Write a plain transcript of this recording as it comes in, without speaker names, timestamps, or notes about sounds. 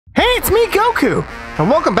me, Goku! And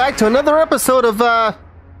welcome back to another episode of, I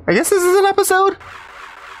guess this is an episode?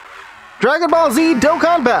 Dragon Ball Z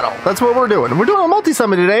Dokkan Battle. That's what we're doing. We're doing a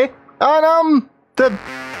multi-summon today on, the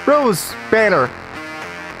Rose banner.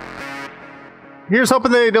 Here's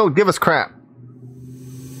hoping they don't give us crap.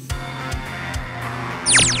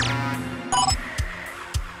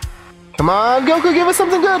 Come on, Goku, give us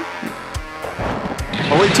something good.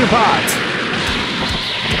 Only 2 pots.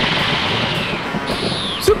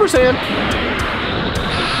 Super Saiyan.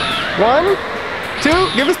 1,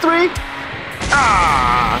 2, give us 3.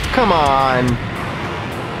 Ah, come on.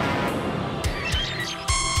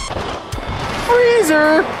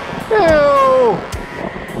 Freezer. Ew.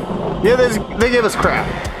 Yeah, they gave us crap.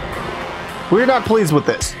 We're not pleased with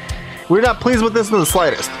this. We're not pleased with this in the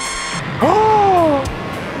slightest. Oh!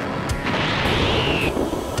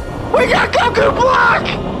 We got Goku block!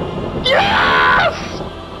 Yes!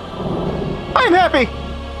 I'm happy.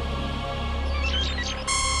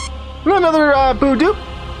 Another Boo Doop.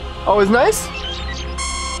 Always nice.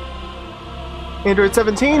 Android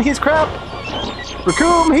 17, he's crap.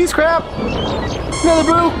 Raccoon, he's crap. Another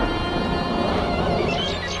Boo.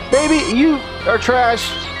 Baby, you are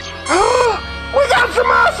trash. We got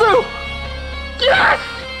Zamasu! Yes!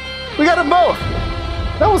 We got them both.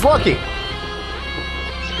 That was lucky.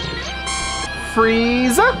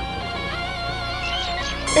 Frieza.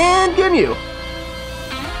 And Ginyu.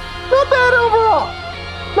 Not bad overall.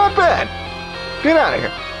 Not bad. Get out of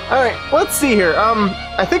here. Alright, let's see here.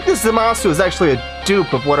 I think this Zamasu is actually a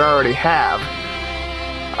dupe of what I already have.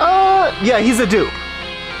 Yeah, he's a dupe.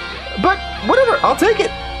 But, whatever, I'll take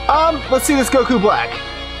it. Let's see this Goku Black.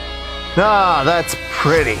 Ah, that's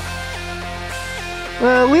pretty.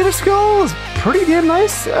 Leader skill is pretty damn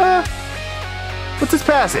nice. What's his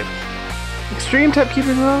passive? Extreme type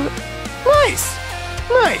keeping around. Nice!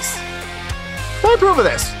 Nice! I approve of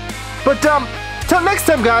this. But, till next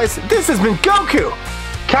time, guys, this has been Goku!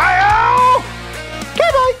 Kyle!